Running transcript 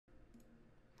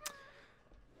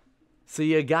So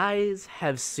you guys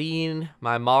have seen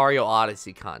my Mario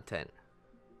Odyssey content.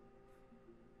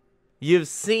 You've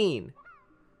seen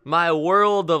my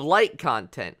World of Light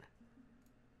content.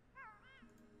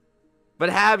 But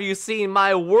have you seen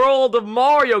my World of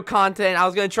Mario content? I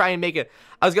was gonna try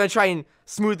and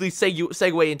smoothly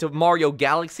segue into Mario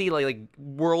Galaxy, like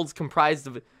worlds comprised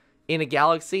of in a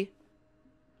galaxy.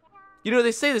 You know,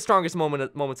 they say the strongest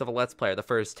moments of a Let's Play are the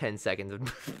first 10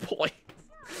 seconds. Boy,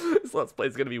 this Let's Play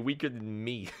is gonna be weaker than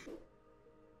me.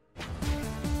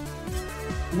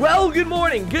 Well, good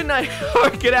morning, good night, or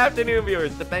good afternoon,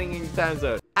 viewers, depending on your time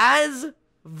zone. As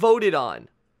voted on,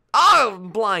 I'm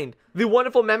blind. The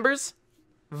wonderful members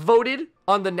voted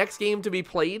on the next game to be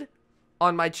played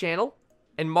on my channel,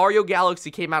 and Mario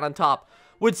Galaxy came out on top,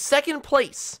 with second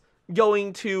place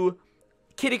going to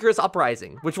Kid Icarus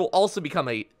Uprising, which will also become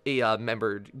a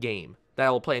membered game that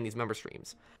I will play in these member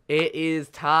streams. It is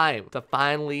time to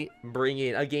finally bring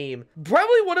in a game,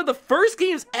 probably one of the first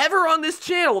games ever on this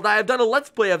channel that I've done a Let's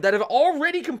Play of that I've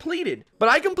already completed. But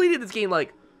I completed this game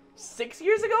like 6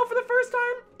 years ago for the first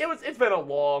time. It's been a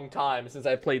long time since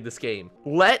I played this game.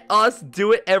 Let us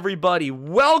do it, everybody.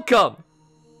 Welcome.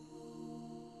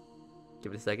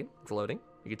 Give it a second. It's loading.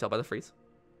 You can tell by the freeze.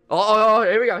 Oh,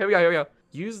 here we go.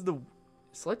 Use the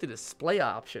select the display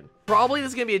option. Probably this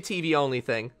is gonna be a TV only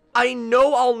thing. I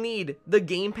know I'll need the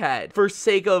gamepad for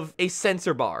sake of a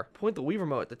sensor bar. Point the Wii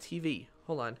remote at the TV.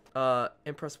 Hold on.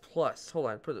 And press plus. Hold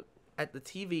on. Put it at the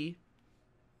TV.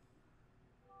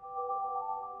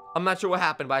 I'm not sure what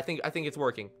happened, but I think it's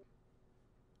working.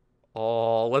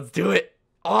 Oh, let's do it.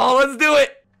 Oh, let's do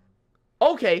it.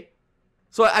 Okay.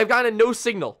 So I've got a no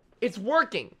signal. It's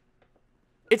working.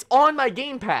 It's on my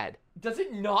gamepad. Does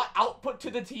it not output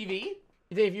to the TV?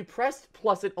 If you press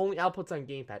plus, it only outputs on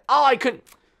gamepad. Oh, I couldn't.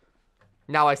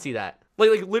 Now I see that.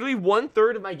 Like literally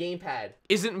 1/3 of my gamepad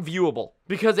isn't viewable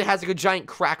because it has like a giant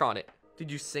crack on it.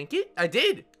 Did you sync it? I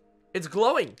did. It's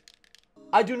glowing.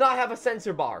 I do not have a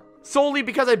sensor bar. Solely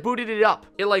because I booted it up.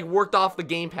 It like worked off the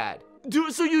gamepad.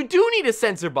 So you do need a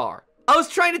sensor bar. I was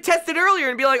trying to test it earlier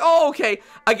and be like, oh, okay,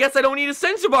 I guess I don't need a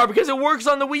sensor bar because it works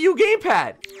on the Wii U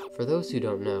gamepad. For those who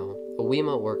don't know, a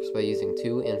Wiimote works by using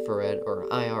two infrared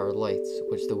or IR lights,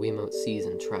 which the Wiimote sees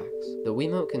and tracks. The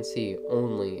Wiimote can see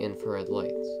only infrared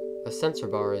lights. A sensor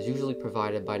bar is usually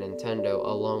provided by Nintendo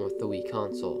along with the Wii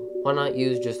console. Why not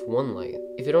use just one light?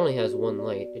 If it only has one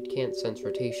light, it can't sense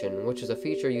rotation, which is a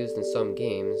feature used in some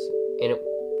games, and it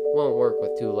won't work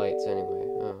with two lights anyway.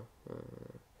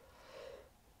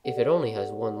 If it only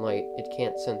has one light, it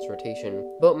can't sense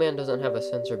rotation. Boatman doesn't have a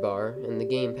sensor bar, and the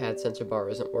gamepad sensor bar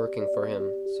isn't working for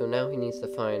him, so now he needs to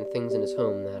find things in his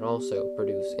home that also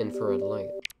produce infrared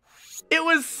light. It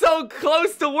was so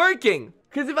close to working!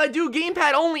 Because if I do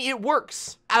gamepad only, it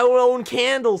works. I will own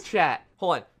candles, chat.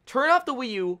 Hold on. Turn off the Wii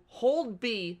U, hold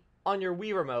B on your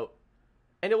Wii remote,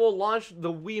 and it will launch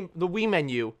the Wii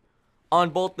menu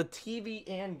on both the TV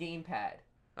and gamepad.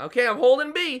 Okay, I'm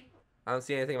holding B. I don't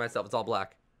see anything myself. It's all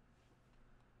black.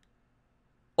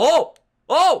 Oh!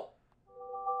 Oh!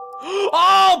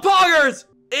 Oh, poggers!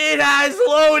 It has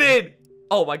loaded!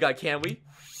 Oh my god, can we?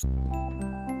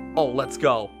 Oh, let's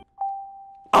go.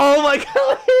 Oh my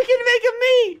god, we can make a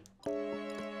me!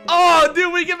 Oh,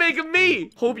 dude, we can make a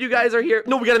me! Hope you guys are here.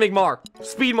 No, we gotta make Mar.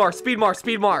 Speed Mar, speed Mar,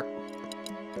 speed Mar.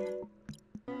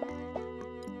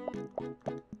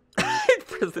 I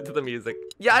pressed it to the music.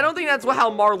 Yeah, I don't think that's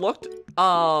how Mar looked.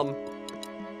 But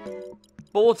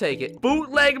we'll take it.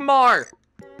 Bootleg Mar!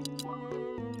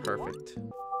 Perfect.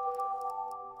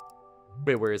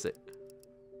 Wait, where is it?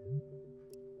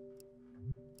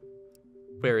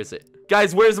 Where is it?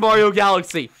 Guys, where's Mario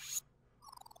Galaxy?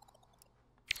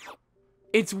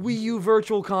 It's Wii U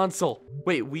Virtual Console.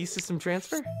 Wait, Wii System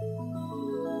Transfer?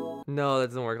 No, that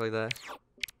doesn't work like that.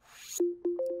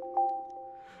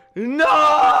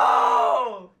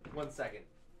 No! 1 second.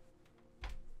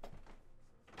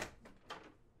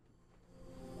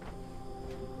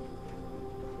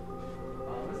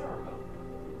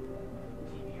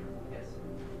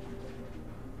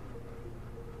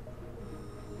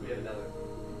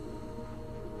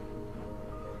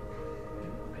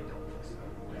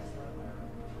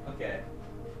 Okay,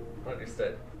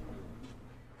 understood.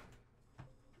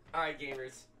 Alright,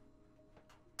 gamers.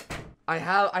 I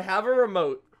have a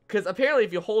remote, because apparently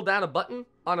if you hold down a button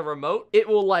on a remote, it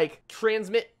will like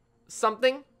transmit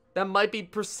something that might be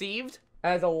perceived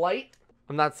as a light.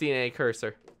 I'm not seeing any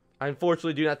cursor. I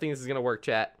unfortunately do not think this is gonna work,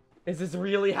 chat. Is this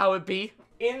really how it be?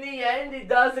 In the end, it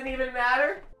doesn't even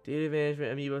matter. Data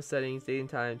management, amiibo settings, date and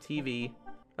time, TV.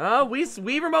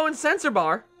 Wii remote and sensor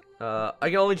bar. I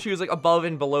can only choose like above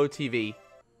and below TV.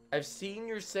 I've seen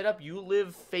your setup. You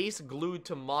live face glued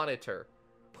to monitor.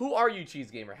 Who are you,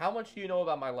 Cheese Gamer? How much do you know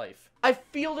about my life? I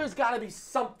feel there's gotta be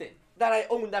something that I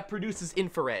own that produces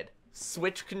infrared.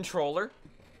 Switch controller?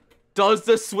 Does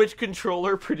the Switch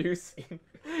controller produce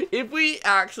if we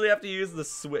actually have to use the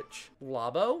Switch?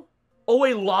 Labo? Oh,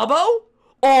 wait, Labo?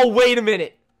 Oh, wait a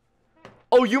minute.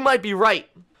 Oh, you might be right.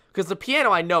 Because the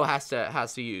piano I know has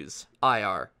to use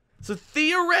IR. So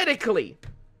theoretically,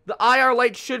 the IR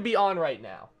light should be on right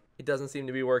now. It doesn't seem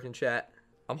to be working, chat.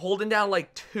 I'm holding down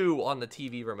like 2 on the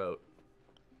TV remote.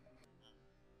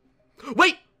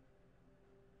 Wait!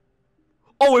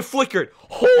 Oh, it flickered.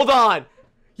 Hold on.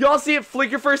 Y'all see it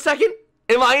flicker for a second?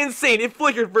 Am I insane? It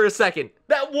flickered for a second.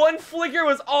 That one flicker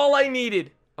was all I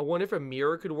needed. I wonder if a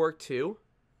mirror could work too.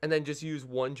 And then just use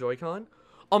one Joy-Con.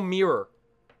 A mirror.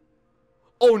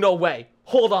 Oh, no way.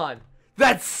 Hold on.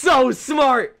 That's so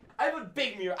smart. I have a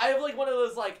big mirror. I have like one of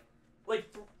those like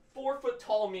 4-foot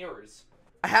tall mirrors.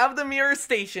 I have the mirror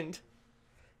stationed.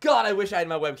 God, I wish I had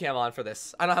my webcam on for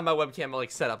this. I don't have my webcam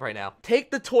like set up right now.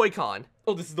 Take the Toy-Con.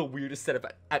 Oh, this is the weirdest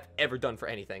setup I've ever done for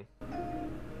anything.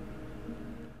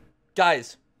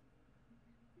 Guys,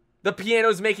 the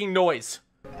piano's making noise.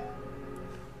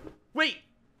 Wait.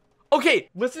 Okay,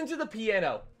 listen to the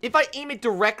piano. If I aim it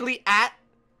directly at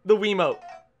the Wiimote.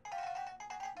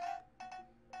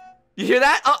 You hear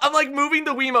that? I'm like moving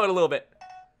the Wiimote a little bit.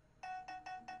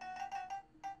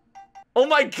 Oh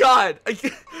my god.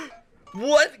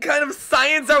 What kind of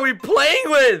science are we playing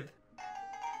with?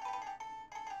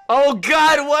 Oh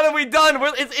god, what have we done?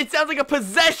 It sounds like a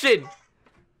possession.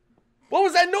 What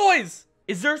was that noise?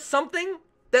 Is there something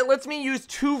that lets me use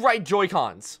 2 right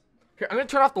Joy-Cons? Here, I'm gonna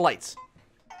turn off the lights.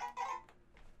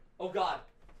 Oh god,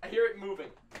 I hear it moving.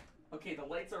 Okay, the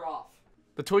lights are off.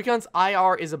 The Toy-Con's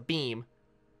IR is a beam.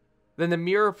 Then the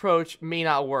mirror approach may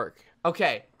not work.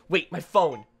 Okay, wait, my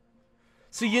phone.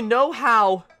 So you know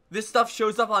how this stuff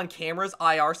shows up on cameras,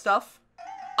 IR stuff?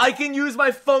 I can use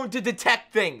my phone to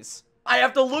detect things. I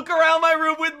have to look around my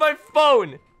room with my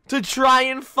phone to try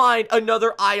and find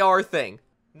another IR thing.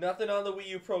 Nothing on the Wii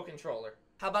U Pro controller.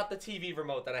 How about the TV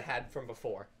remote that I had from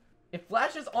before? It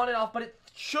flashes on and off, but it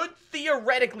should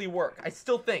theoretically work. I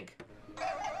still think.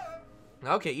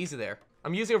 Okay, easy there.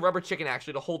 I'm using a rubber chicken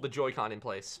actually to hold the Joy-Con in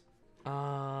place.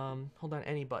 Hold on,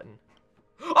 any button.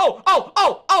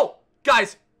 Oh!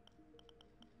 Guys!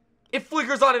 It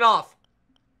flickers on and off.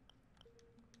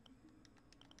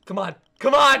 Come on.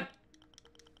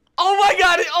 Oh my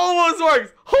god, it almost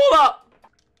works. Hold up.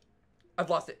 I've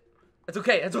lost it. It's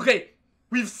okay.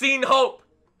 We've seen hope.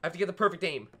 I have to get the perfect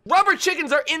aim. Rubber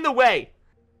chickens are in the way.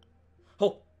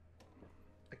 Oh.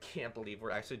 I can't believe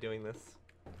we're actually doing this.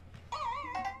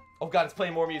 Oh god, it's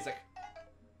playing more music.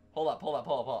 Hold up.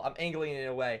 I'm angling it in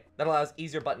a way that allows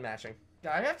easier button mashing.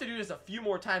 Yeah, I have to do this a few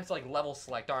more times to like level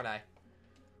select, aren't I?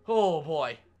 Oh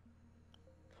boy.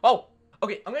 Oh,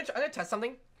 okay, I'm gonna test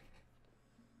something.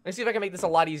 Let me see if I can make this a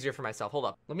lot easier for myself. Hold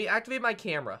up. Let me activate my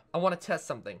camera. I want to test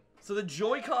something. So the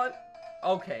Joy-Con.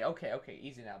 Okay.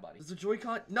 Easy now, buddy. Is the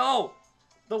Joy-Con? No!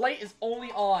 The light is only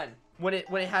on when it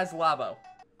has Labo.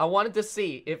 I wanted to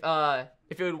see if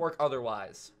it would work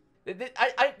otherwise.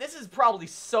 This is probably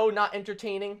so not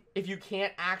entertaining if you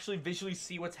can't actually visually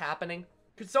see what's happening.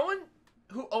 Could someone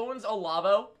who owns a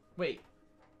Labo... Wait.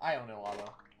 I own a Labo.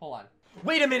 Hold on.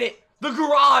 Wait a minute! The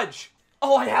garage!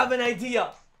 Oh, I have an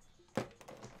idea!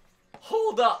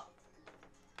 Hold up.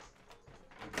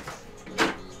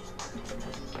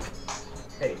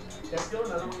 Hey, let's go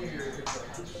another one of your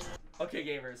controllers. Okay,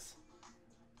 gamers.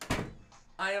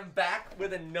 I am back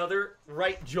with another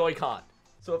right Joy-Con.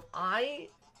 So if I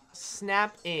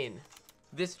snap in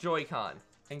this Joy-Con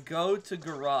and go to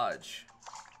garage.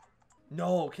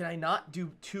 No, can I not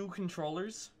do 2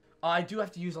 controllers? Oh, I do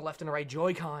have to use a left and a right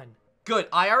Joy-Con. Good,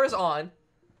 IR is on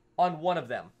one of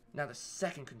them. Now the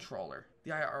second controller.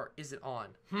 The IR isn't on.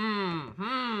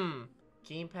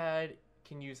 Gamepad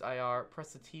can use IR.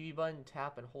 Press the TV button,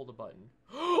 tap, and hold a button.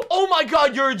 Oh my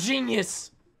god, you're a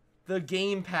genius! The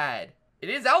gamepad. It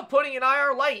is outputting an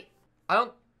IR light. I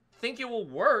don't think it will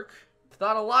work. I've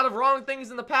thought a lot of wrong things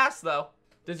in the past, though.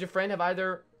 Does your friend have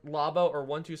either Labo or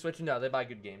 1-2 Switch? No, they buy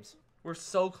good games. We're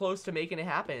so close to making it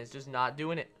happen. It's just not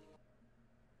doing it.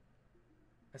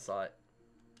 I saw it.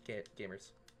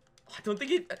 Gamers.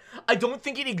 I don't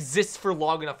think it exists for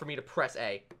long enough for me to press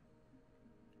A.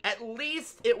 At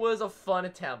least it was a fun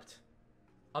attempt.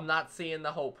 I'm not seeing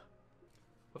the hope.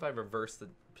 What if I reverse the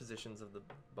positions of the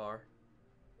bar?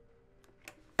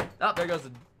 Oh, there goes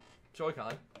the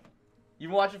Joy-Con. You've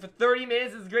been watching for 30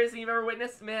 minutes. It's the greatest thing you've ever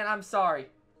witnessed. Man, I'm sorry.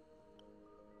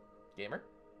 Gamer?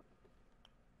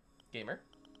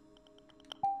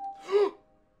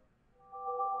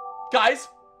 Guys!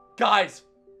 Guys!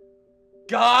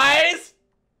 Guys!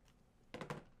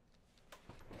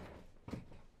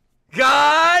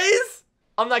 Guys!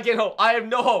 I'm not getting hope. I have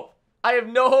no hope. I have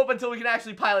no hope until we can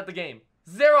actually pilot the game.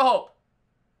 Zero hope.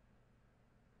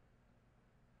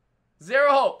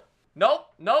 Zero hope. Nope.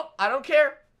 Nope. I don't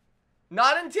care.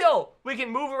 Not until we can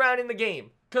move around in the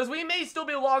game. Because we may still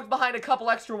be locked behind a couple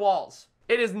extra walls.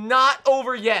 It is not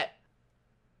over yet.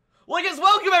 Well, I guess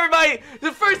welcome everybody to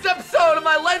the first episode of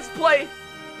my Let's Play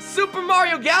Super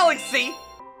Mario Galaxy.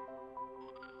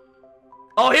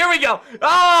 Oh, here we go.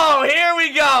 Oh, here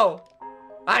we go.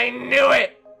 I knew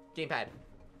it. Gamepad.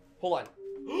 Hold on.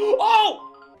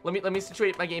 Oh! Let me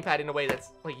situate my gamepad in a way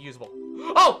that's like usable.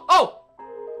 Oh!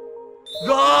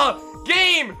 The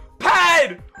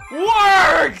gamepad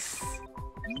works!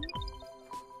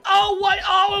 Oh, what?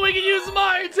 Oh, we can use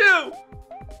Mario too!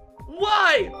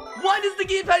 Why? Why does the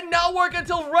gamepad not work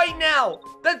until right now?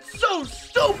 That's so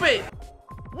stupid!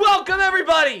 Welcome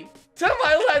everybody to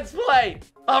my Let's Play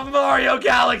of Mario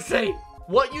Galaxy!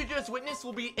 What you just witnessed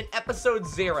will be in episode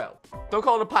 0. Don't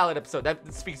call it a pilot episode.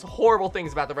 That speaks horrible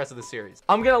things about the rest of the series.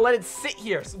 I'm gonna let it sit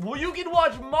here so you can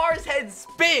watch Mars head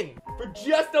spin for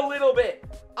just a little bit.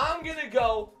 I'm gonna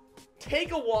go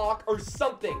take a walk or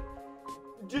something.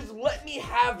 Just let me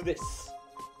have this.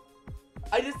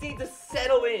 I just need to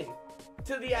settle in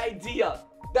to the idea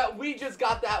that we just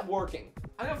got that working.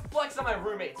 I'm gonna flex on my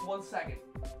roommates 1 second.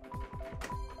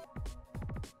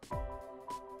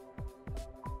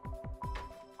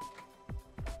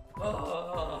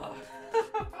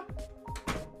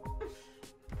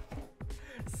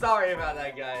 Sorry about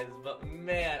that, guys, but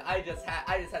man, I just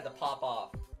had to pop off.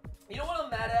 You know what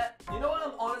I'm mad at? You know what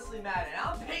I'm honestly mad at?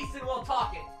 I'm pacing while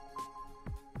talking.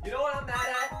 You know what I'm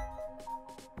mad at?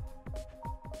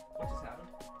 What just happened?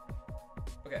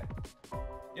 Okay.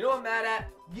 You know what I'm mad at?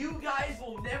 You guys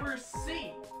will never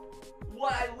see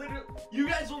what you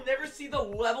guys will never see the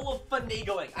level of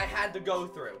finagling I had to go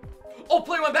through. Oh,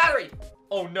 play my battery!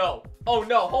 Oh no. Oh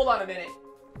no, hold on a minute.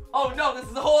 Oh no, this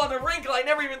is a whole other wrinkle I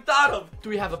never even thought of. Do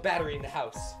we have a battery in the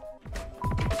house?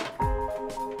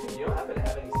 You don't happen to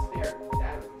have any spare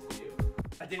batteries, do you?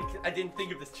 I didn't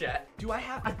think of this, chat.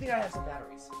 I think I have some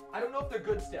batteries. I don't know if they're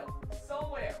good still.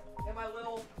 Somewhere in my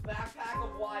little backpack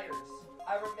of wires,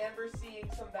 I remember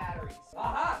seeing some batteries.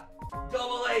 Aha!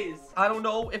 Double A's. I don't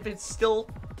know if they still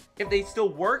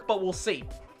work, but we'll see.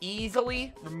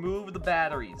 Easily remove the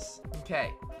batteries.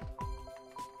 Okay.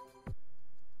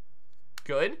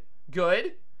 Good.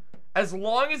 Good. As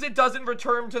long as it doesn't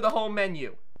return to the home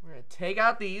menu. We're gonna take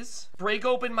out these. Break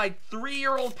open my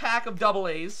 3-year-old pack of double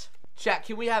A's. Chat,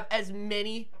 can we have as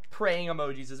many praying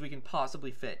emojis as we can possibly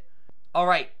fit?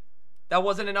 Alright. That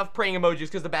wasn't enough praying emojis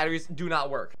because the batteries do not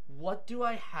work. What do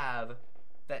I have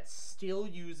that still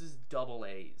uses double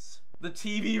A's? The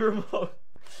TV remote.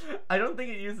 I don't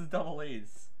think it uses double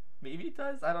A's. Maybe it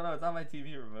does? I don't know. It's not my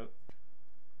TV remote.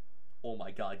 Oh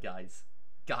my god, guys.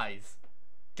 Guys.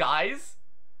 Guys?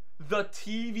 The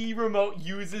TV remote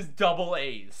uses double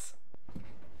A's.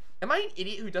 Am I an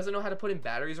idiot who doesn't know how to put in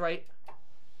batteries right?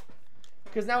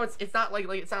 Because now it's not like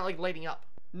lighting up.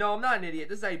 No, I'm not an idiot.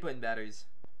 This is how you put in batteries.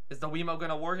 Is the Wiimote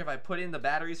gonna work if I put in the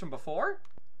batteries from before?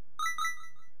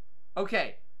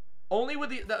 Okay. Only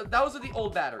with those are the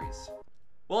old batteries.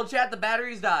 Well, chat, the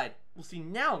batteries died. Well, see,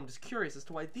 now I'm just curious as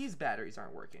to why these batteries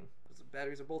aren't working. Because the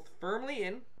batteries are both firmly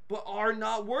in, but are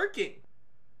not working.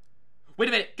 Wait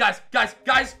a minute, guys.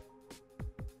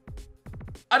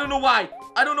 I don't know why.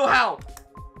 I don't know how.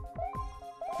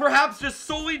 Perhaps just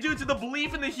solely due to the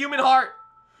belief in the human heart.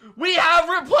 We have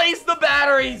replaced the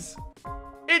batteries.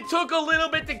 It took a little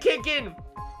bit to kick in,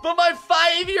 but my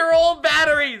 5-year-old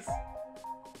batteries.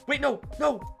 Wait, no.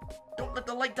 Don't let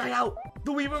the light die out.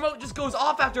 The Wii remote just goes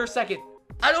off after a second.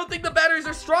 I don't think the batteries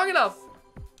are strong enough.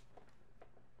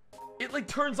 It like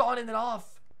turns on and then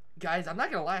off. Guys, I'm not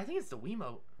gonna lie, I think it's the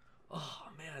Wiimote. Oh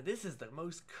man, this is the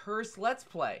most cursed Let's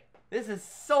Play. This is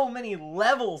so many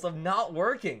levels of not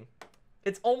working.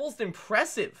 It's almost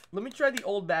impressive. Let me try the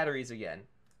old batteries again.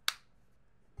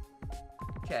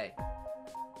 Okay.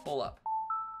 Hold up.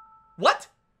 What?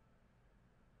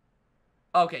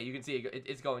 Okay, you can see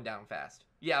it's going down fast.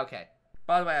 Yeah, okay.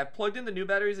 By the way, I plugged in the new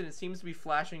batteries and it seems to be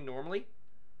flashing normally.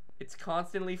 It's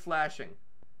constantly flashing.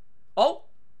 Oh!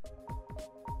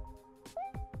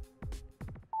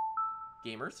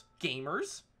 Gamers?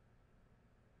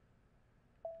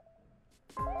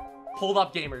 Hold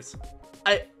up, gamers.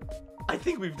 I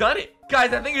think we've done it.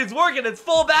 Guys, I think it's working. It's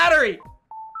full battery.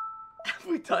 Have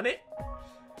we done it?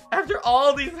 After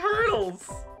all these hurdles.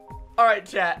 All right,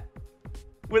 chat.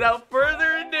 Without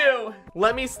further ado,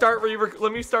 let me start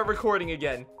recording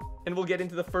again, and we'll get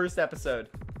into the first episode.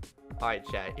 Alright,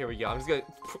 chat. Here we go. I'm just gonna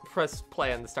press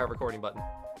play on the start recording button.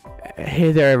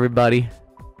 Hey there, everybody.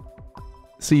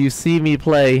 So you see me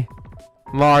play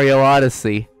Mario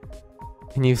Odyssey,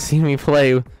 and you've seen me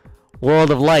play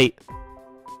World of Light.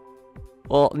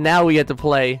 Well, now we get to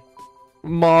play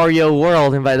Mario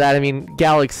World, and by that I mean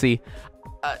Galaxy.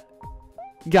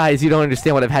 Guys, you don't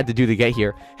understand what I've had to do to get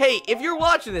here. Hey, if you're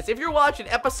watching this, if you're watching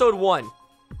episode 1,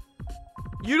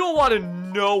 you don't want to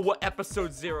know what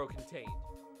episode 0 contains.